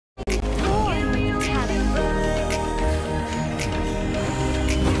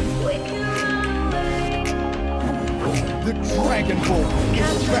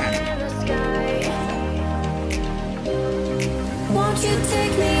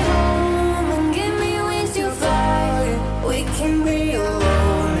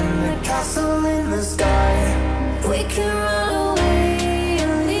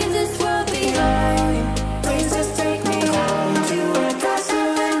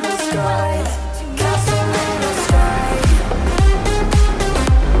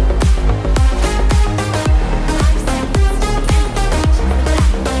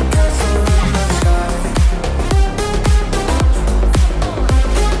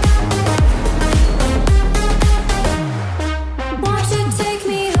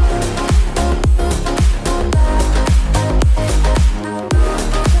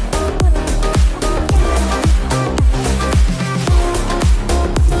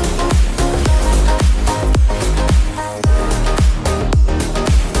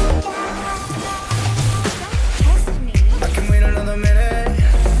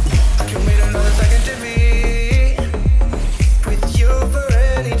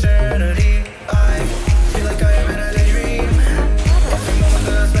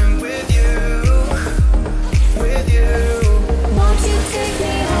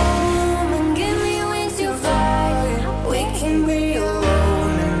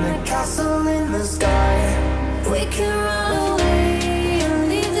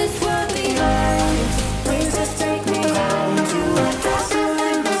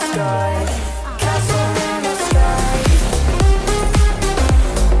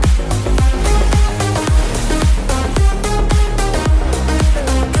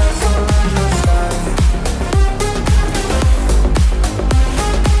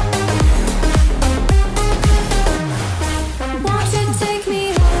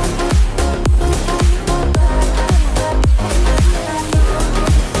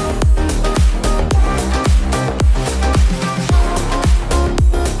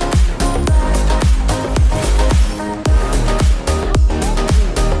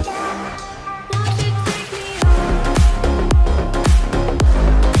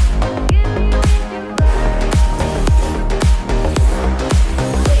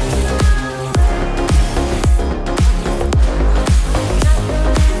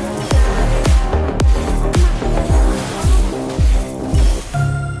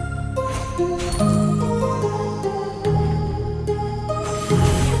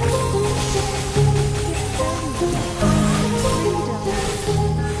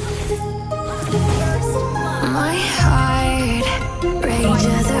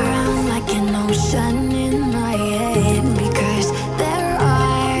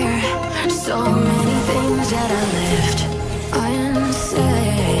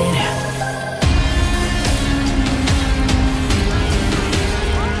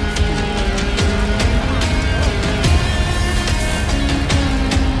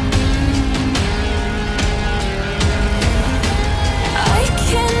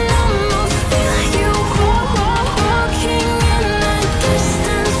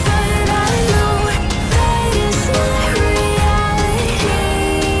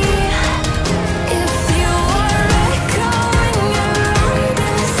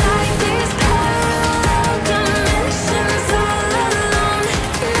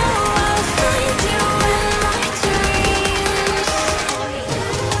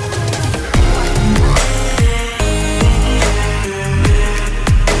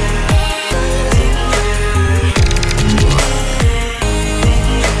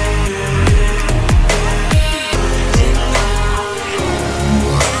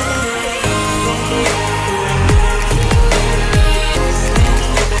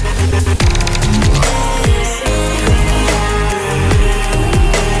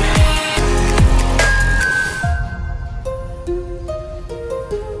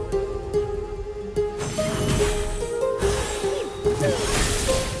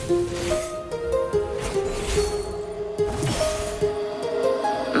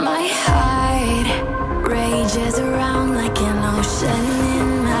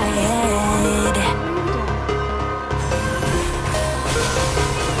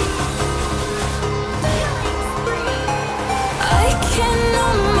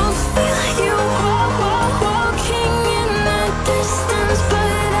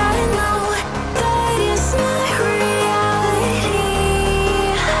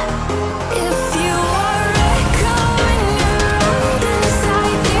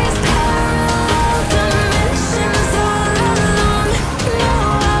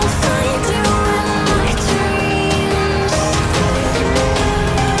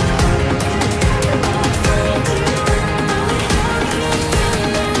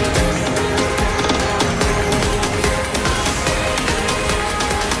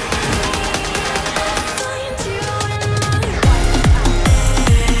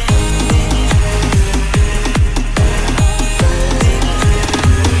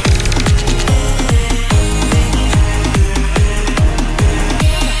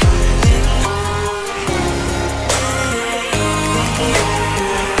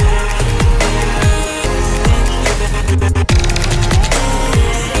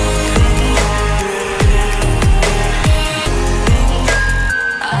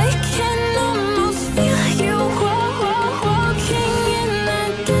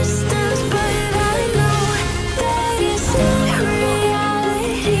distance, but I know that it's not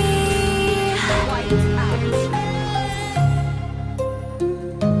reality.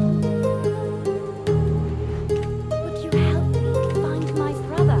 Would you help me find my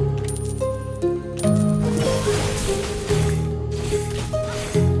brother?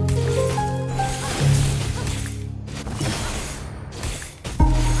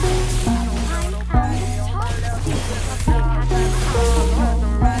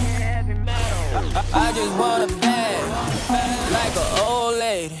 I just want a bag, like an old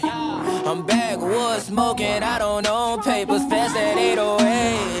lady. I'm backwoods smoking, I don't own papers, fast at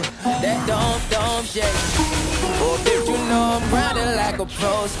 808. That don't shake. Oh, bitch, you know I'm grinding like a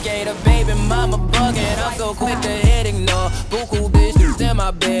pro skater. Baby mama bugging, I'm so quick to hit ignore. Buku bitches in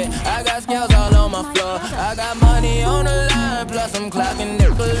my bed, I got scales all on my floor. I got money on the line, plus I'm clocking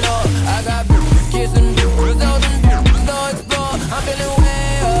it below. I got bitches kissing bitches, all them bitches go explore. I'm feeling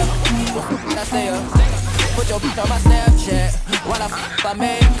way up, I stay up. Put your bitch on my Snapchat while I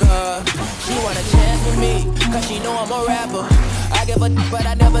make her. She want a chance with me, cause she know I'm a rapper. I give a but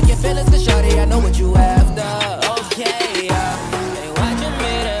I never get feelings, cause shawty, I know what you after. Okay, they watching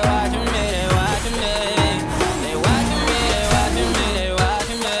me, they watching me, they watching me. They watching me, they watching me, they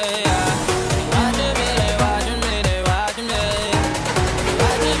watching me. They watching me, they watching me, they watching me. They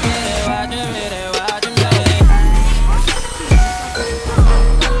watching me, they watching me, they watching me.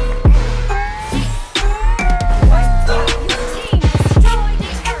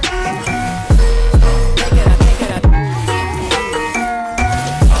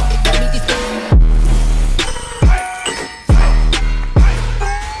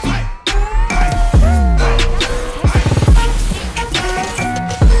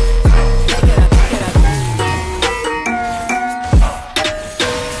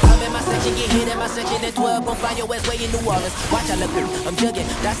 Watch I look, I'm jugging.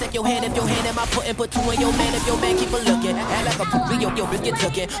 Dissect your hand if your hand in my putting. Put two in your man if your man keep a looking. Act like a poopy, your bitch get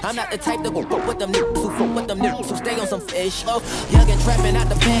tookin'. I'm not the type to go fuck with them niggas who fuck with them niggas who stay on some fish. Oh, young and trapping out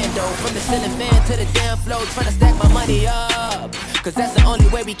the bando. From the ceiling fan to the damn floor, trying to stack my money up. Cause that's the only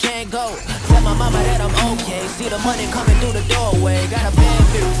way we can go. Tell my mama that I'm okay. See the money coming through the doorway. Got a bad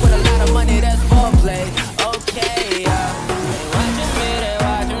bitch with a lot of money, that's foreplay. Okay, they watching me, they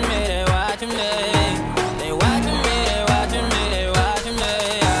watching me, they watching me.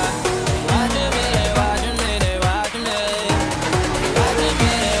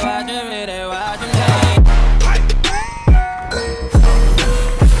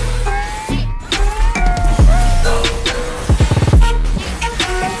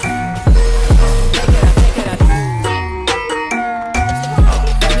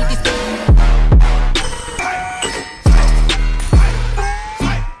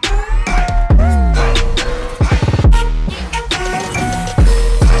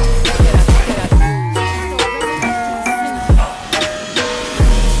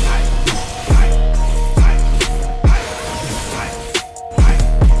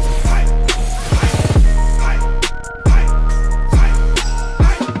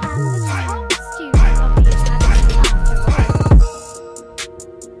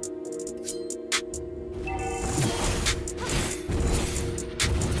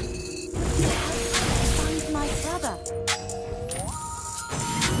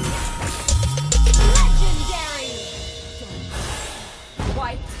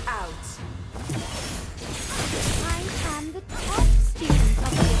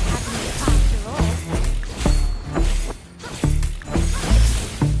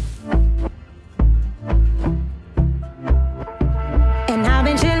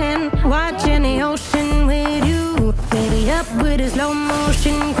 With a slow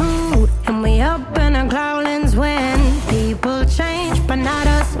motion crew, and we up in our growlings when people change, but not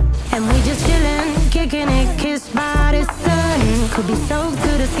us. And we just chillin', kicking it, kissed by the sun. Could be soaked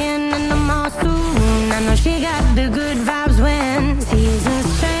to the skin in the mall soon. I know she got the good vibes when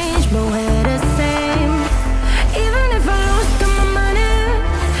seasons change, but we're the same. Even if I lost all my money,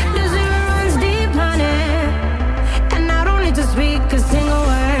 the zero runs deep, honey. And I don't need to speak a single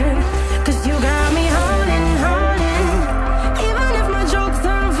word, cause you got me holding, holding.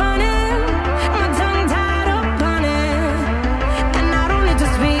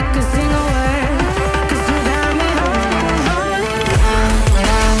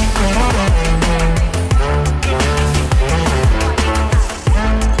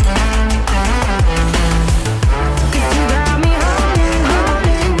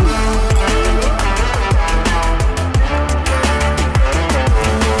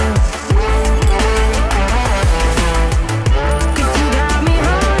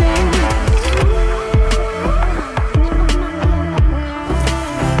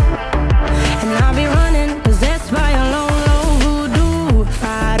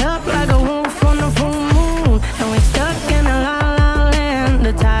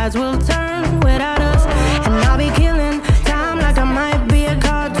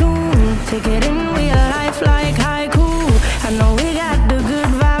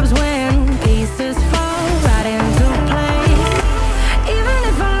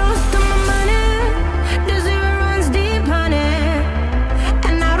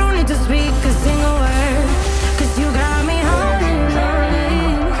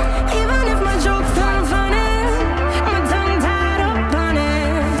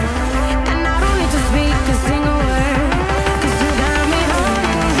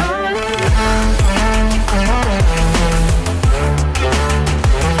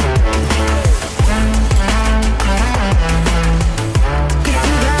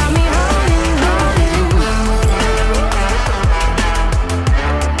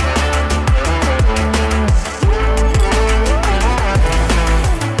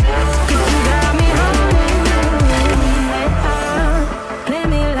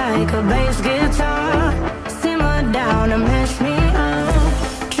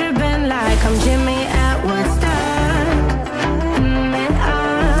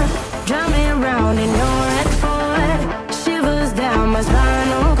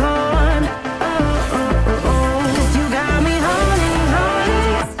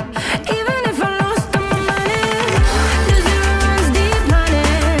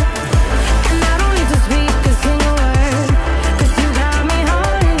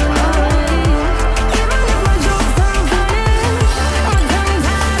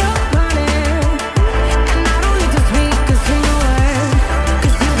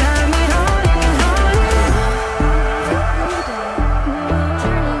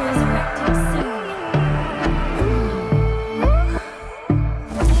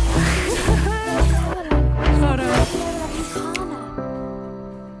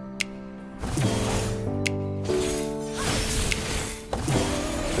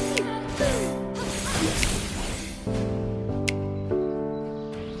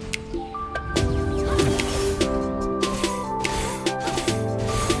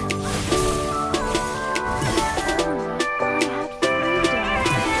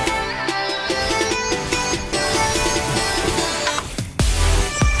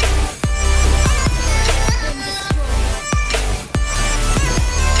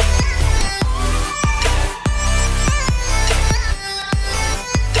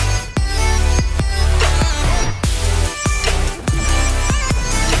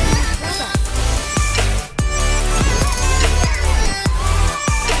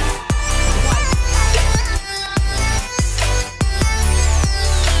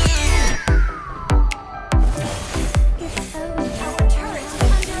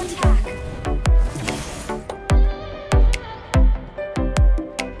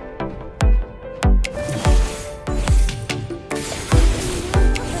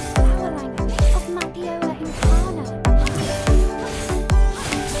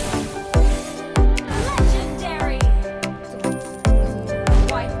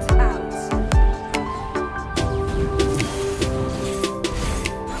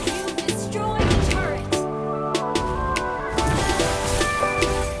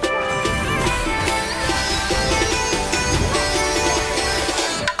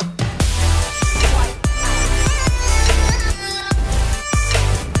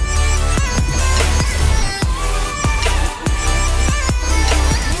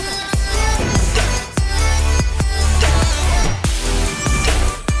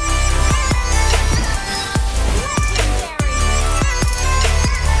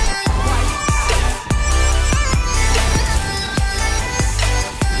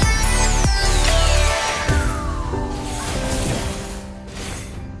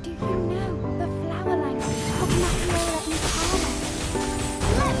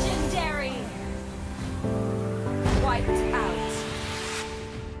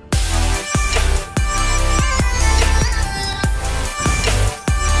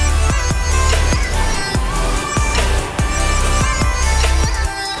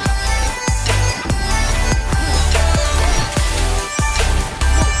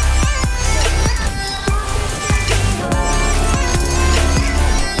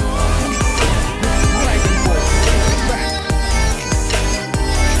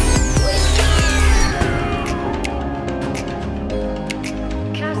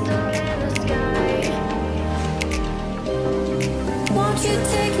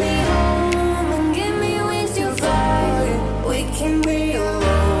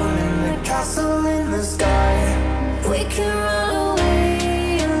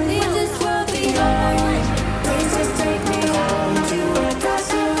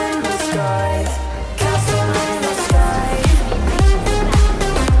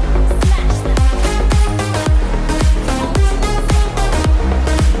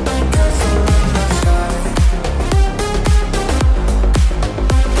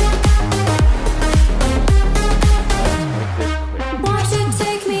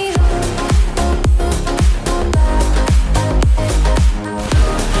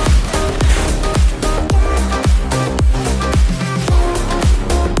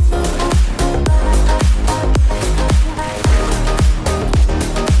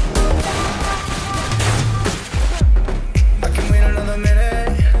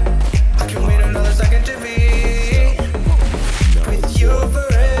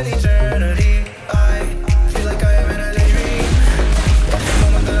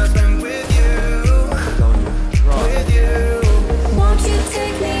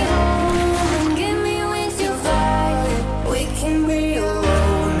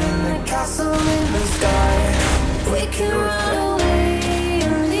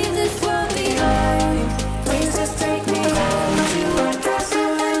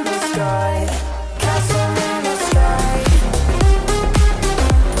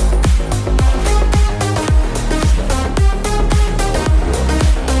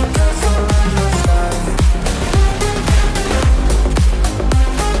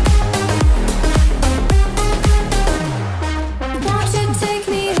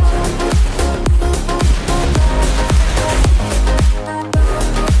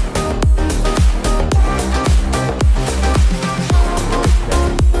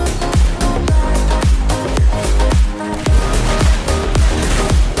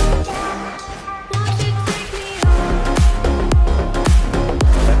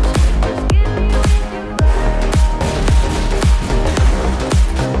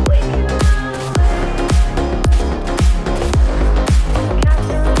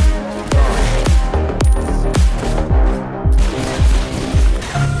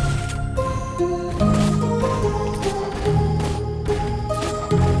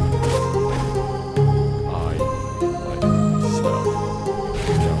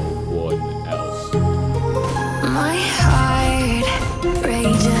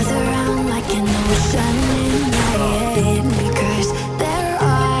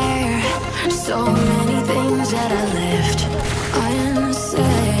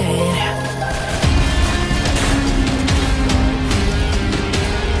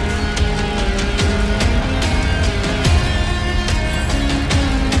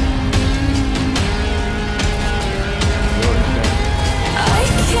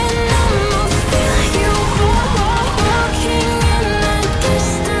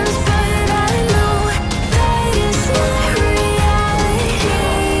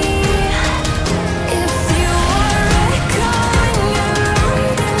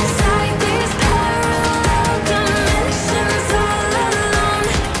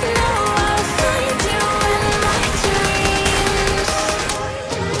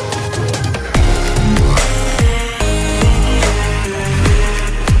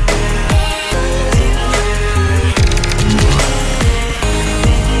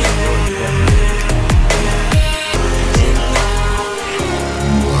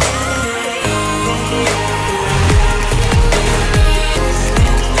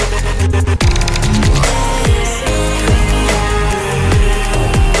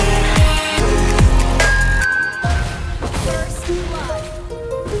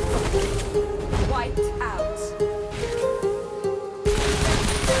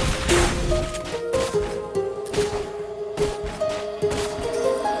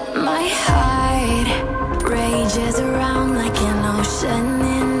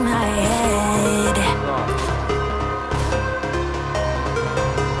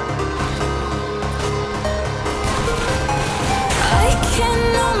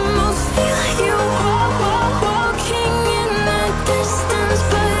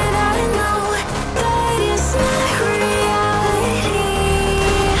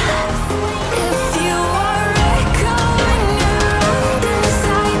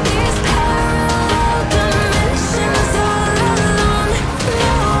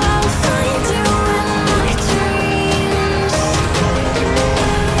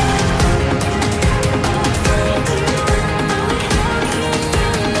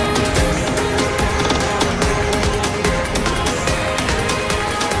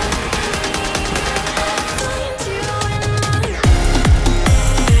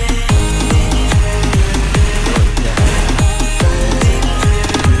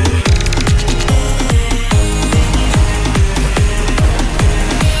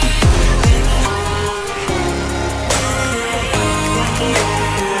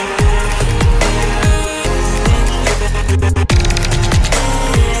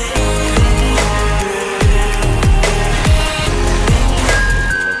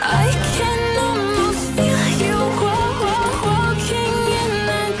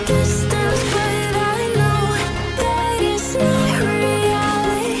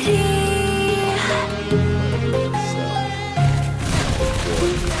 I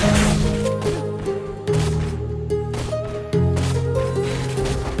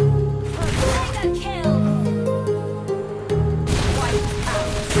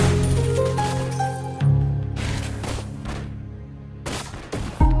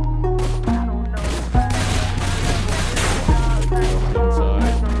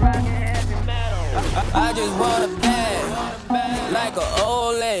just want a bag, like an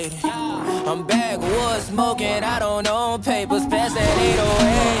old lady. I'm backwoods smoking, I don't own papers, pass that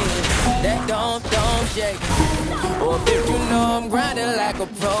 808. That don't shake. Or if you know I'm grinding like a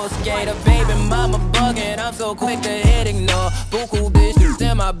pro skater. Baby mama bugging, I'm so quick to hit ignore. Buku bitches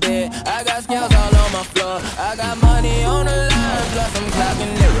in my bed, I got scales all on my floor. I got money on the line, plus I'm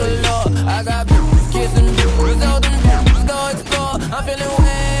clocking it galore. I got kissing bitches, all them bitches go explore. I'm feeling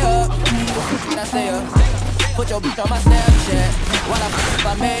way up, I stay up. Put your bitch on my Snapchat while I f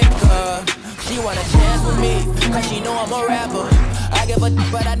my makeup. She want a chance with me, cause she know I'm a rapper. I give a d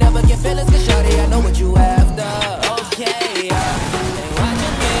but I never get feelings, cause shawty, I know what you after. Okay, they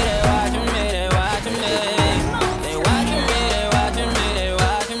watching me, they watching me, they watching me. They watching me, they watching me, they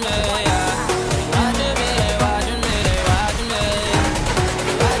watching me. They watching me, they watching me, they watching me.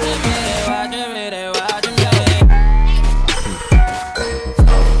 They watching me, they watching me, they watching me.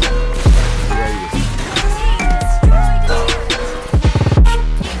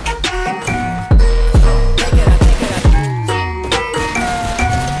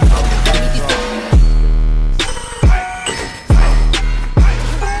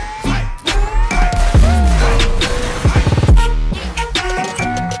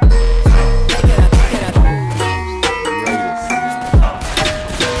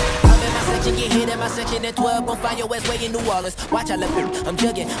 Watch I look, I'm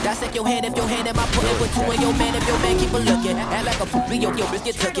jugging. Dissect your hand if your hand in my pudding. Put two in your man if your man keep a looking. Act like a poopy, your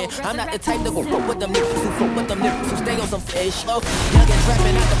biscuit tucking. I'm not the type to go fuck with them niggas who fuck with them niggas who stay on some fish. Oh, youngin'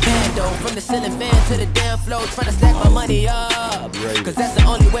 trapping out the bando. From the ceiling fan to the damn floor. Trying to stack my money up, cause that's the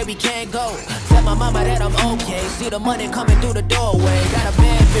only way we can go. Tell my mama that I'm okay. See the money coming through the doorway. Got a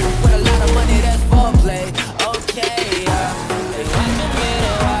bad bitch with a lot of money, that's foreplay. Okay, they watching me,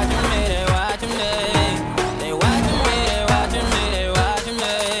 they watching me, they watching me.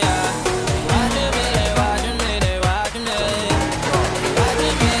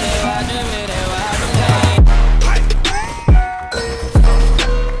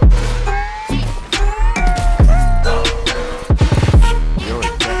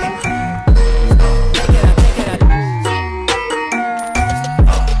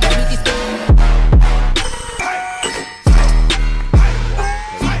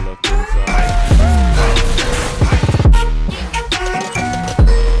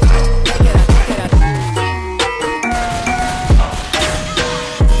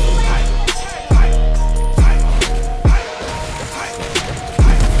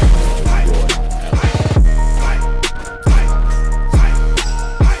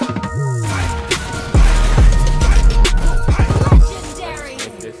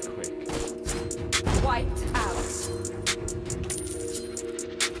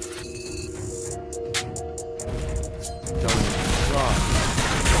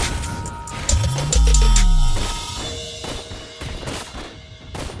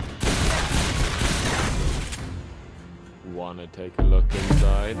 Wanna take a look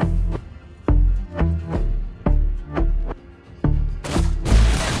inside?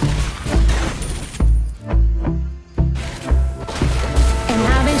 And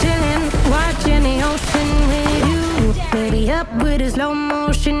I've been chillin', watching the ocean with you. Baby up with a slow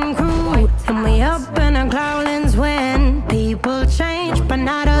motion crew. And we up in our cloudlands when people change, but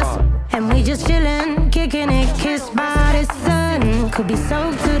not us. And we just chillin', kicking it, kissed by the sun. Could be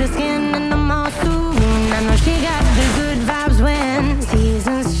soaked to the skin in the mall soon. I know she got the good vibes when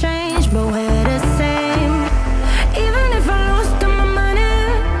seasons change, but we're the same. Even if I lost all my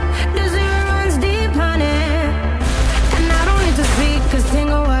money, the zero runs deep, honey. And I don't need to speak a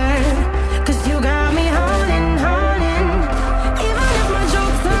single word, cause you got me holding. Even if my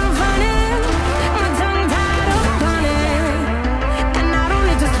jokes aren't funny, my tongue tied up on it. And I don't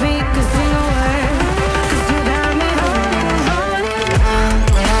need to speak a single word, cause you got me holding.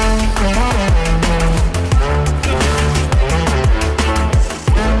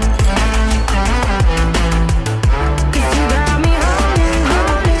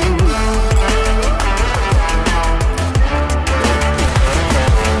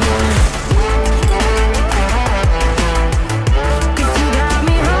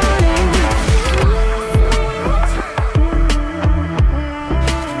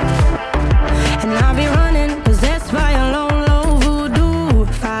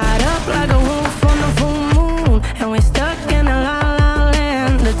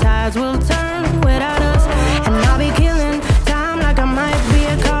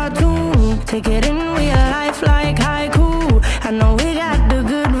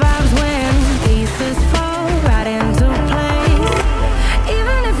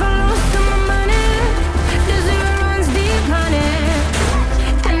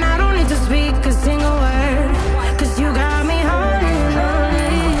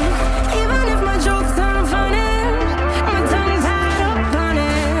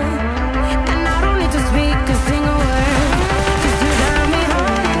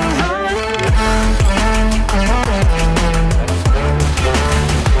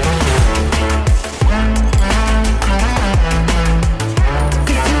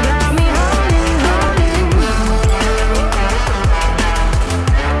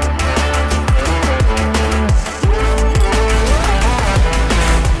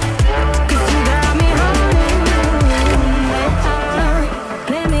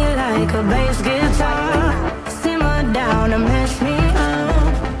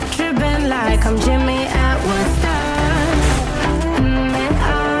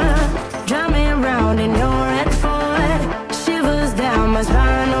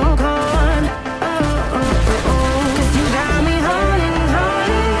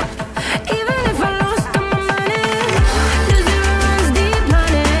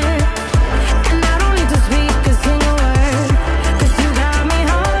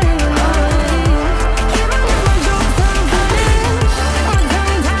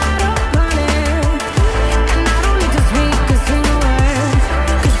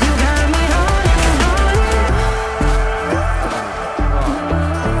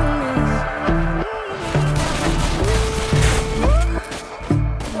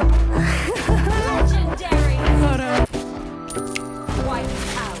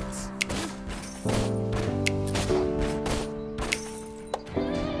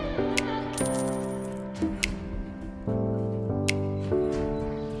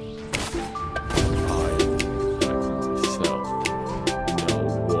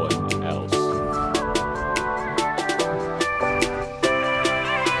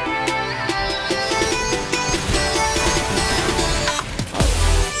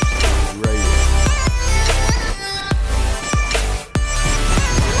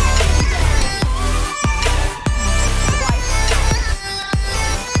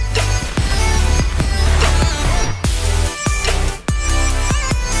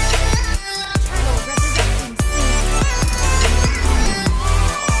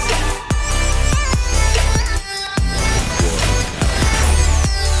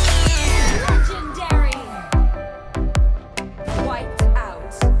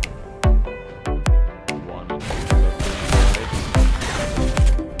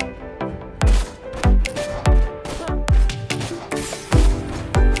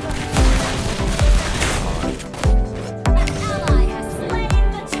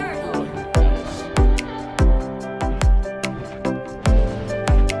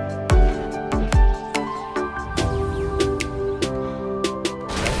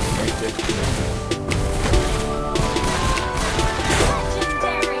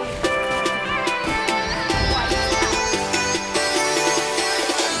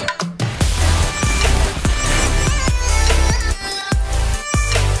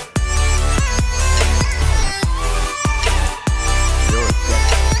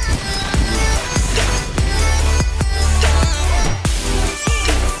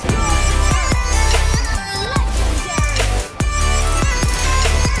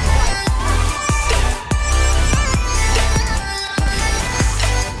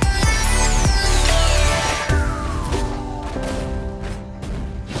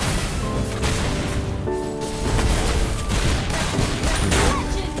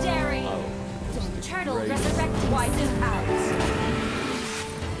 Turtle resurrected. Wiped out.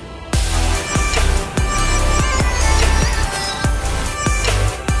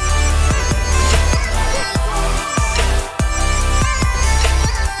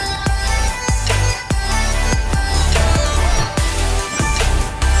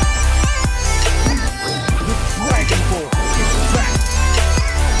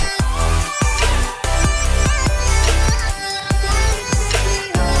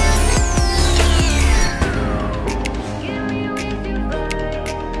 Give me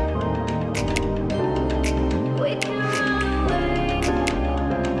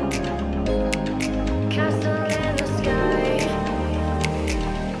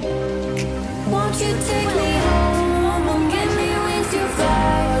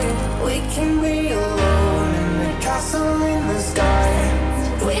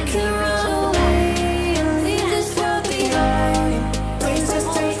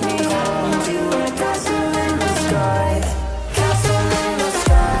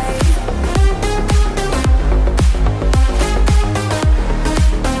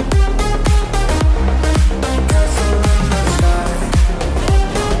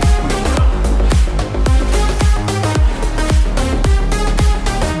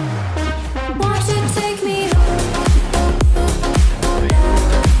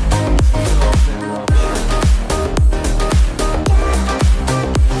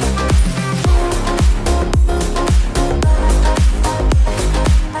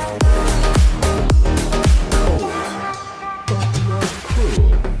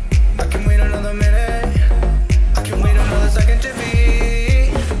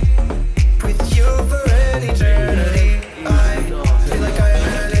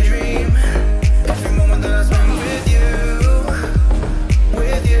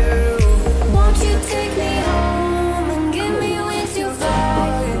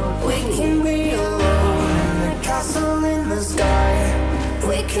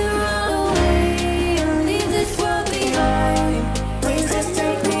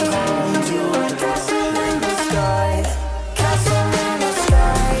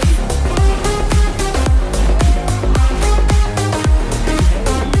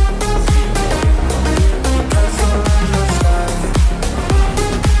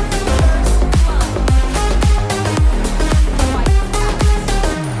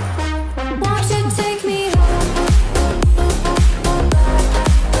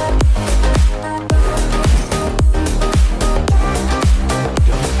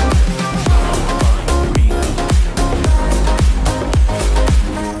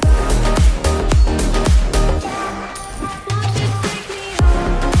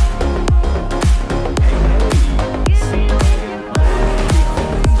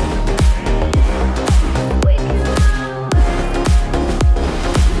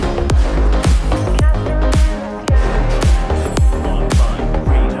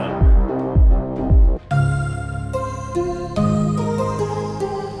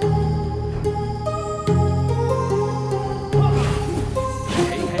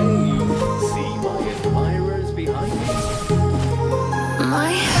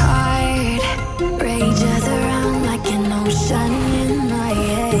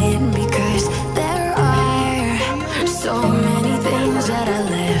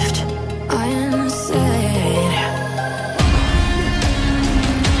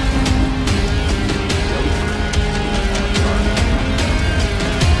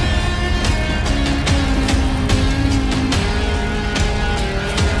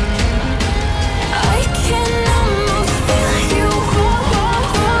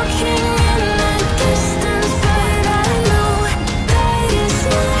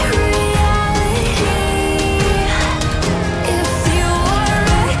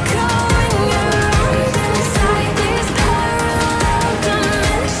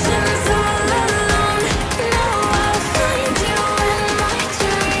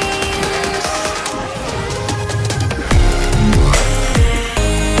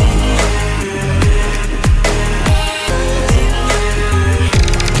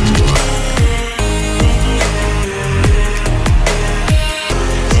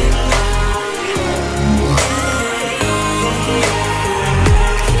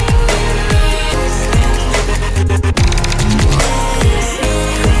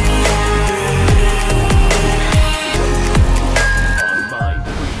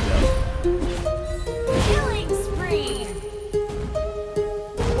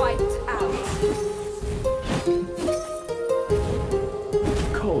Wiped out.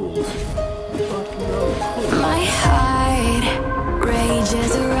 Cold, but no cold. My heart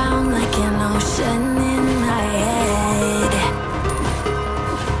rages around like an ocean in my head.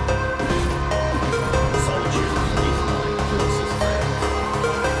 Solitude is my closest friend.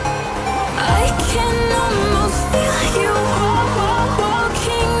 I can almost feel you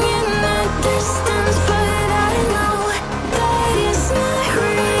walking in the distance, but I know that it's not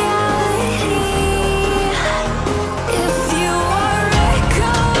reality. If you are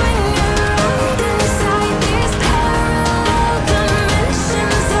echoing around inside these parallel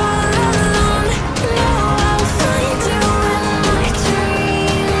dimensions all alone, know I'll find you in my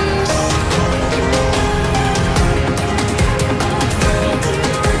dreams.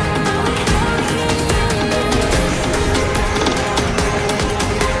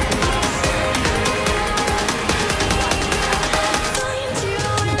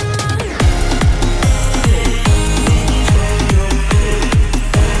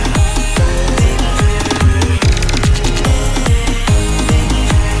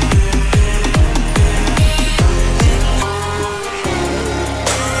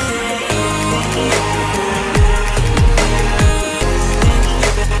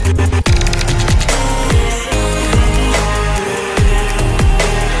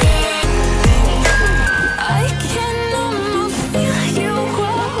 I can almost feel you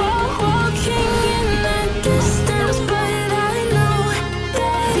walking in the distance, but I know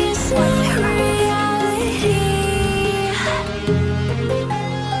that it's not reality.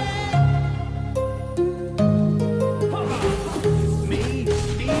 Me,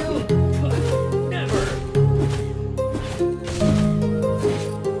 feel, but never.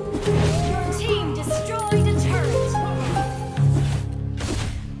 Your team destroyed a turret.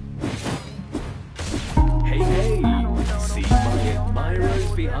 Hey, hey, see my admirers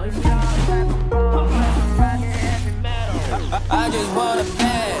behind me? I just want a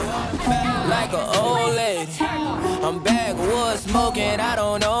bag, like an old lady. I'm backwoods smoking, I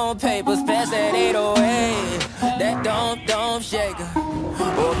don't own papers, pass that 808. That don't shake her.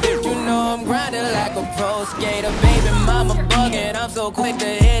 Oh, bitch, you know I'm grinding like a pro skater. Baby mama bugging, I'm so quick to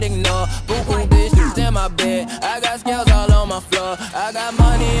hit ignore. Boo-boo bitches in my bed, I got scales all on my floor. I got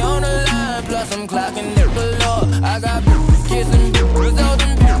money on the line, plus I'm clocking it below. I got bitches kissing bitches, all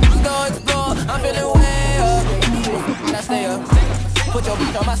them bitches go explore. I'm feeling way up, I stay up. Put your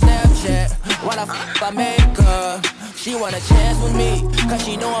bitch on my Snapchat while I make her. She want a chance with me, cause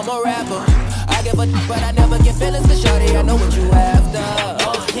she know I'm a rapper. I give a but I never get feelings, cause shawty, I know what you after.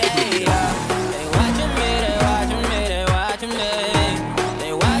 Okay, they watching me, they watching me, they watching me.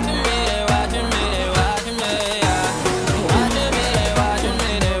 They watching me, they watching me, they watching me. They watching me, they watching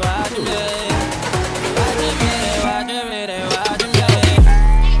me, they watching me. Watching me, they watching me, they watching me.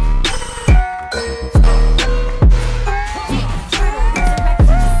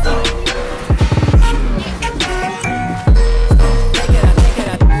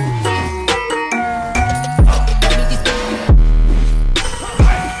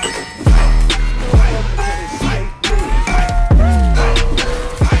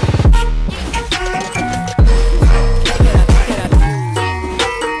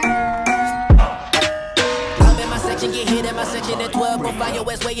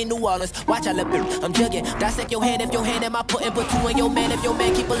 In New Orleans, watch I look, I'm jugging. Dissect your hand if your hand am I putting, but two in your man if your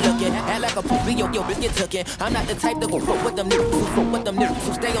man keep a looking. Act like a poopy, yo, bitch get tookin'. I'm not the type to go fuck with them niggas who fuck with them niggas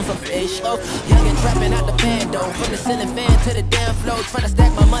who stay on some fish. Oh, young and trapping out the band though, from the ceiling fan to the damn floor, trying to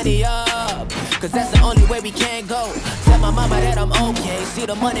stack my money up, cause that's the only way we can go. Tell my mama that I'm okay, see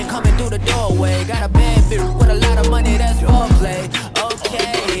the money coming through the doorway. Got a bad bitch with a lot of money, that's foreplay.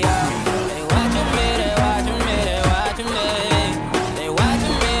 Okay, they watching me, they watching me, they watching me.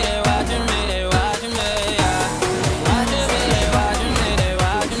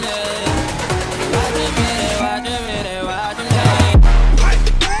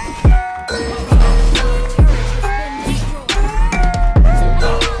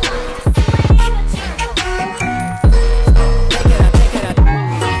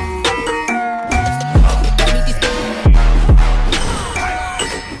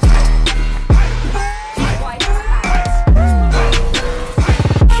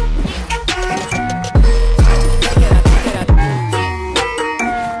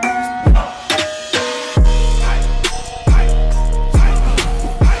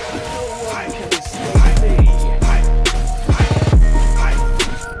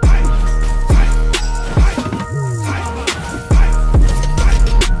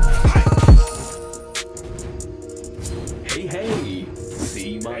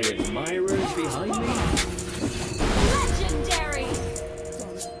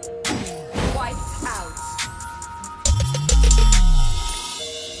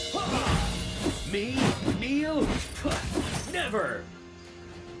 Me? Neil? Never!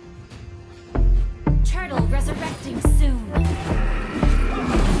 Turtle resurrecting soon.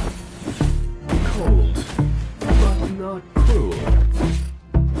 Cold, but not cruel.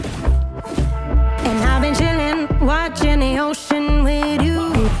 And I've been chillin', watching the ocean with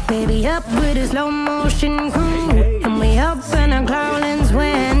you. Baby, up with a slow motion crew. And we up in our cloudlands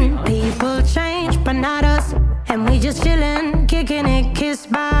when people change, but not us. And we just chillin', kicking it,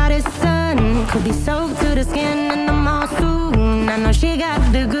 kissed by the sun. Could be soaked to the skin in the mall soon. I know she got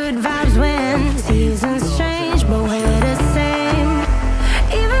the good vibes when seasons change, but we're the same.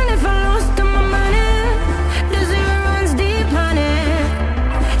 Even if I lost all my money, the zero runs deep, honey.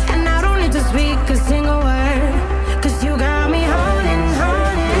 And I don't need to speak a single word, 'cause you got me holding,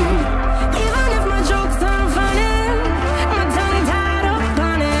 holding. Even if my jokes aren't funny, my tongue tied up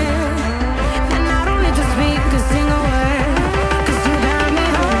on it. And I don't need to speak a single word, 'cause you got me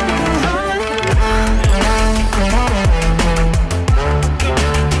holding, holding.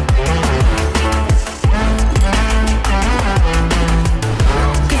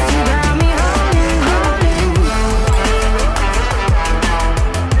 'Cause you got me holding, holding.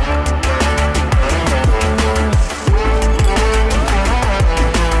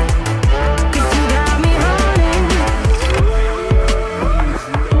 'Cause you got me holding.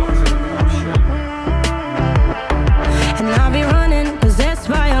 And I'll be running, possessed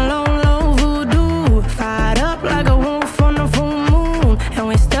by a low, low voodoo. Fired up like a wolf on a full moon. And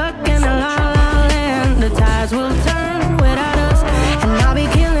we're stuck in a la la land. The tides will turn without us. And I'll be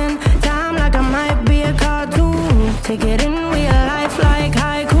killing time like I might be a cartoon. Take it in real life like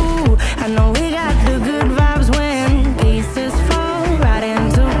haiku. I know we got the good vibes when pieces fall right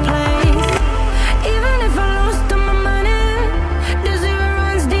into place. Even if I lost all my money, the zero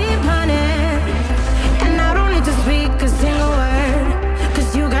runs deep, honey. And I don't need to speak a single word, 'cause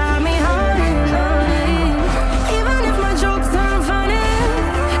you got me holding, holding. Even if my jokes aren't funny,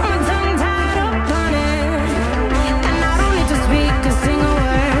 my tongue tied up on it. And I don't need to speak a single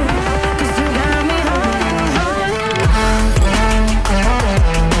word, 'cause you got me holding, holding.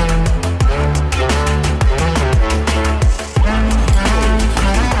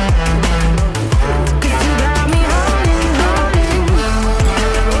 'Cause you got me holding, holding.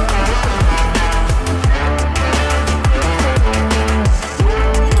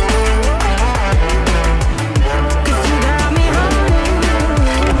 'Cause you got me holding.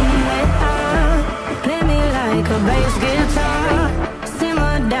 Play me like a bass guitar.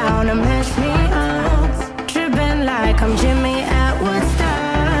 Simmer down and mash me up. Tripping like I'm Jimmy at Woodstock.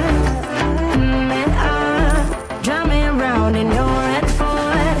 Drive me around in your red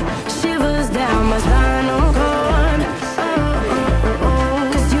Ford. Shivers down my spinal cord. Oh, oh, oh,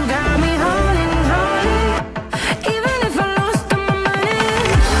 oh. 'Cause you got me holding, holding. Even if I lost all my money,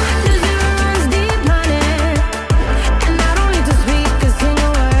 the zero runs deep, honey. And I don't need to speak a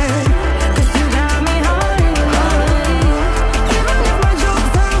single word, 'cause you got me holding, holding. Even if my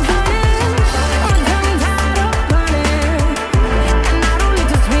jokes aren't funny, my tongue tied up on it. And I don't need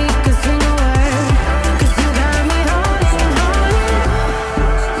to speak a single word, 'cause you got me holding, holding.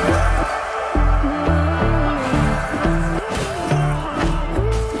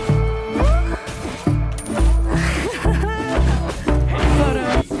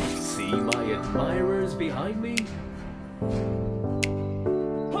 See my admirers behind me?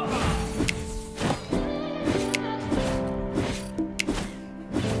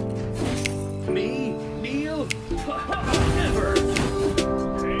 Me? Neil? Never!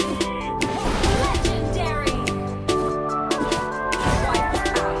 Legendary.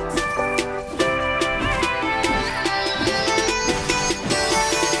 Wipe out.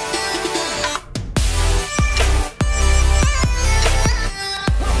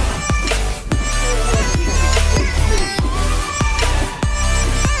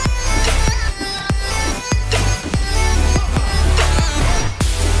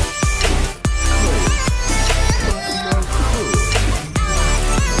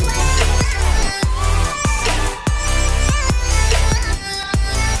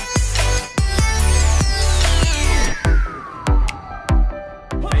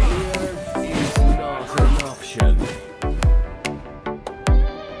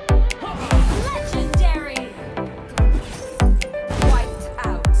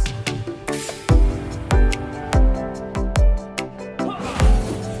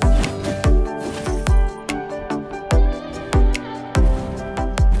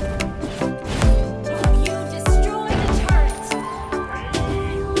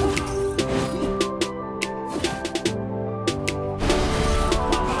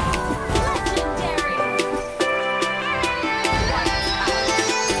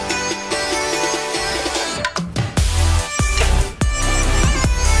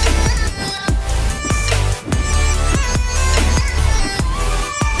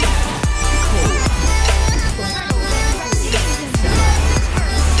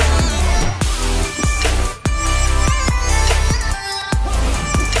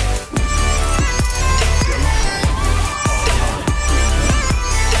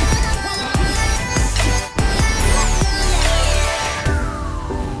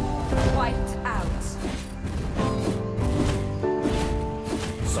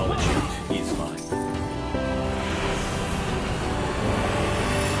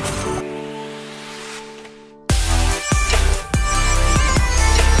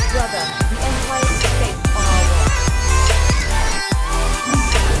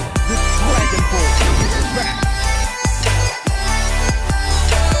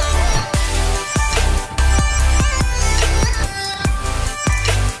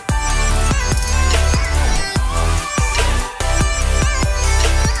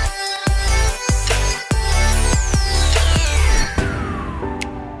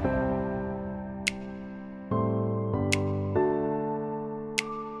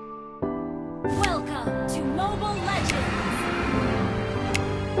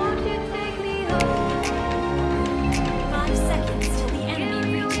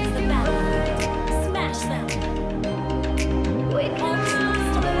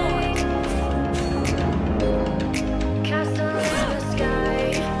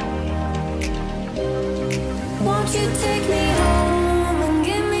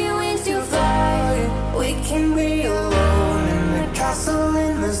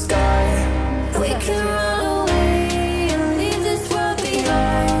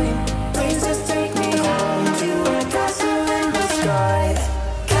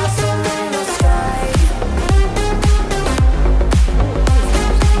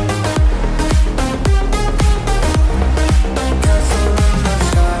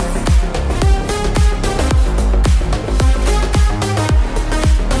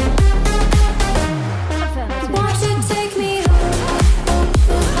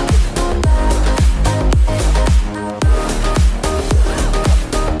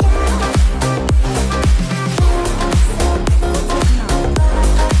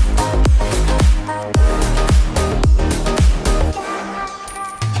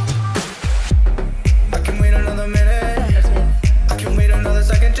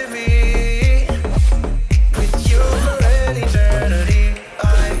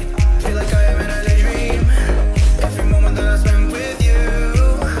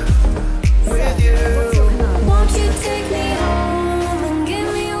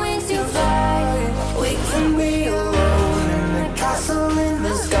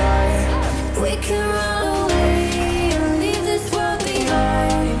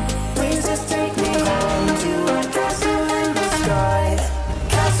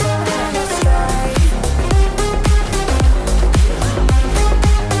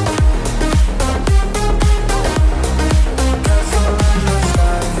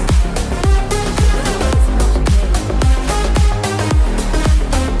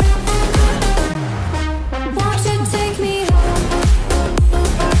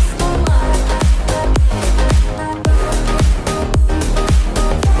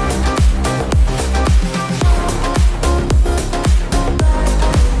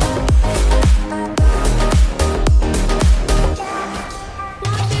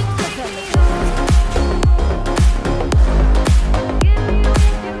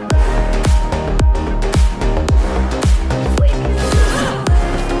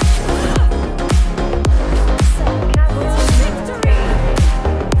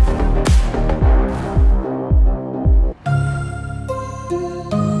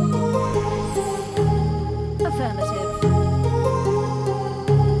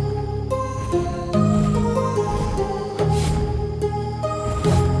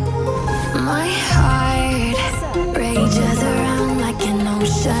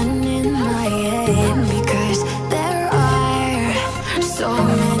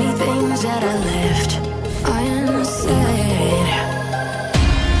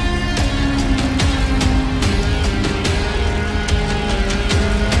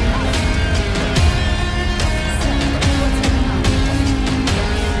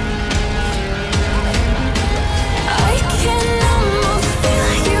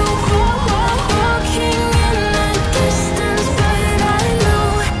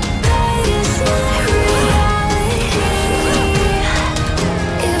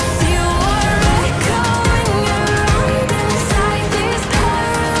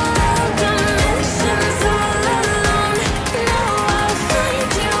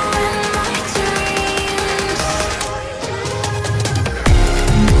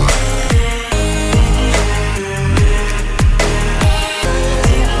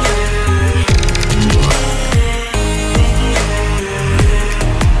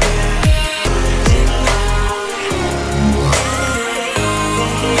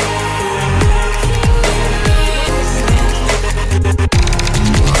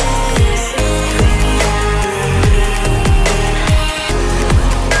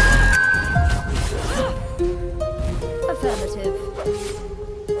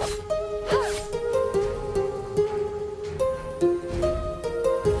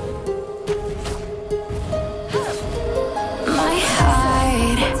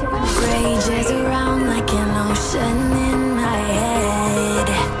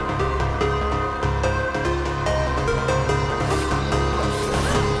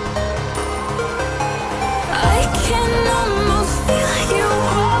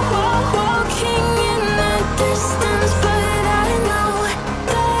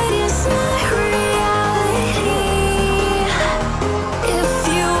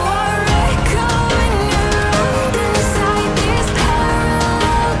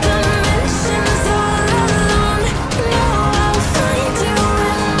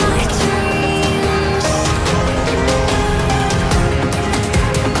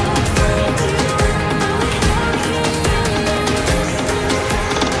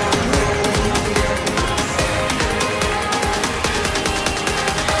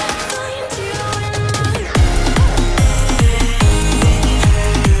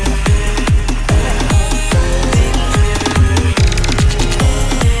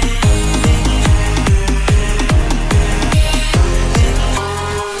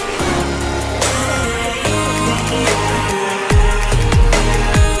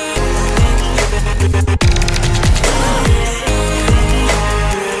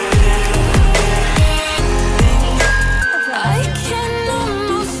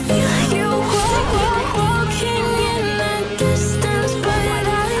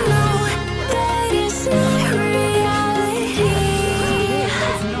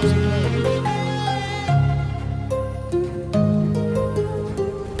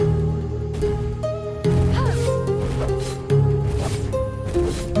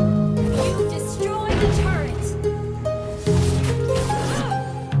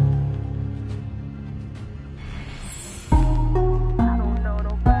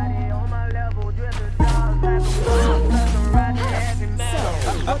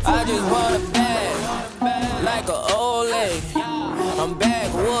 I just want a bag, like an old lady. I'm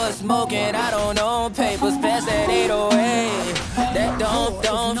backwoods smoking, I don't own papers, pass that 808. That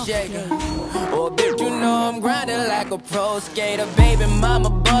don't shake it. Oh, bitch, you know I'm grinding like a pro skater. Baby mama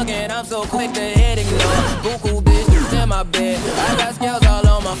bugging, I'm so quick to hit ignore. Cuckoo bitch, in my bed. I got scales all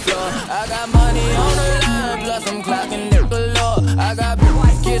on my floor. I got money on the line, plus I'm clocking it galore. I got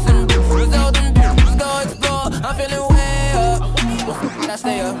bitches kissing bitches, all them bitches go explore. I'm feeling way up, I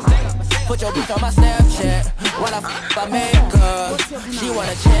stay up. Put your bitch on my Snapchat when I make her. She want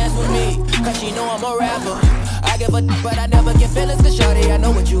a chance with me, cause she know I'm a rapper. I give a but I never get feelings, cause shorty, I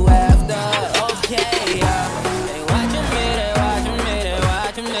know what you after. Okay, they watching me, they watching me, they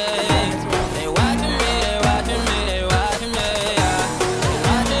watching me. They watching me, they watching me, they watching me. They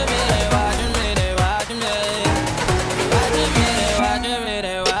watching me, they watching me, they watching me. They watching me, they watching me,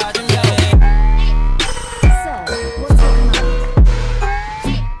 they watching me. Sir, what's your command?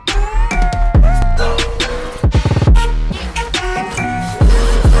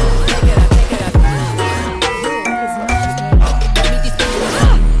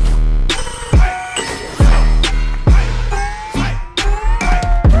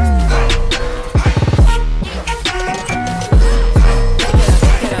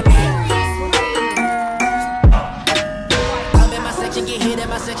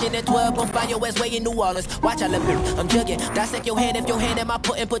 At 12, gon' find your ass way in New Orleans. Watch, I look, I'm jugging. Dissect your hand if your hand in my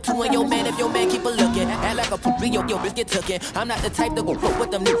putting. Put two in your man if your man keep a looking. Act like a poopy, your bitch get tookin'. I'm not the type to go fuck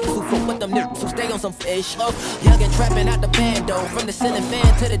with them niggas who fuck with them niggas who stay on some fish. Oh, young and trapping out the bando. From the ceiling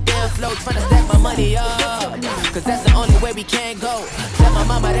fan to the damn floor. Trying to stack my money up, cause that's the only way we can go. Tell my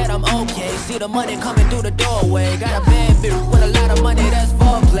mama that I'm okay. See the money coming through the doorway. Got a bad bitch with a lot of money, that's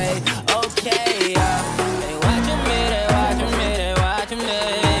foreplay. Okay, they watching me, they watching me, they watching me.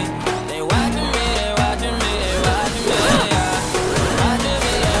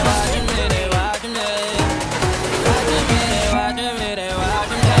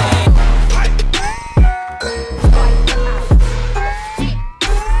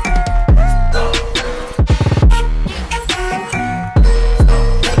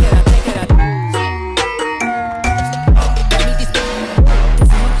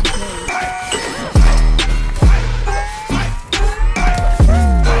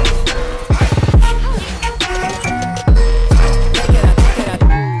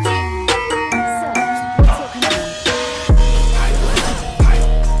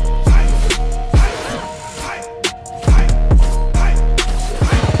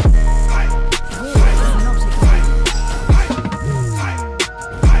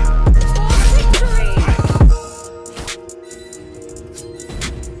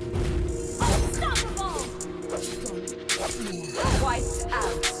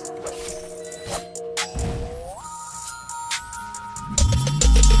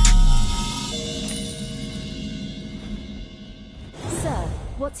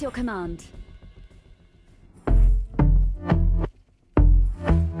 What's your command?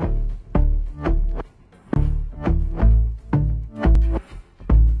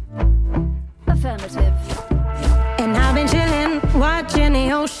 Affirmative. And I've been chillin', watching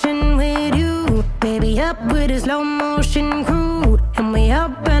the ocean with you. Baby, up with a slow motion crew. And we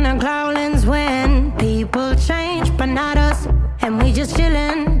up in our cloudlands when people change, but not us. And we just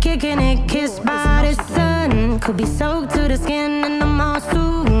chillin', kicking it, kissed by the sun. Could be soaked to the skin in the mall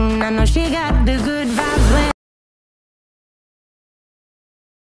soon. I know she got the good vibes when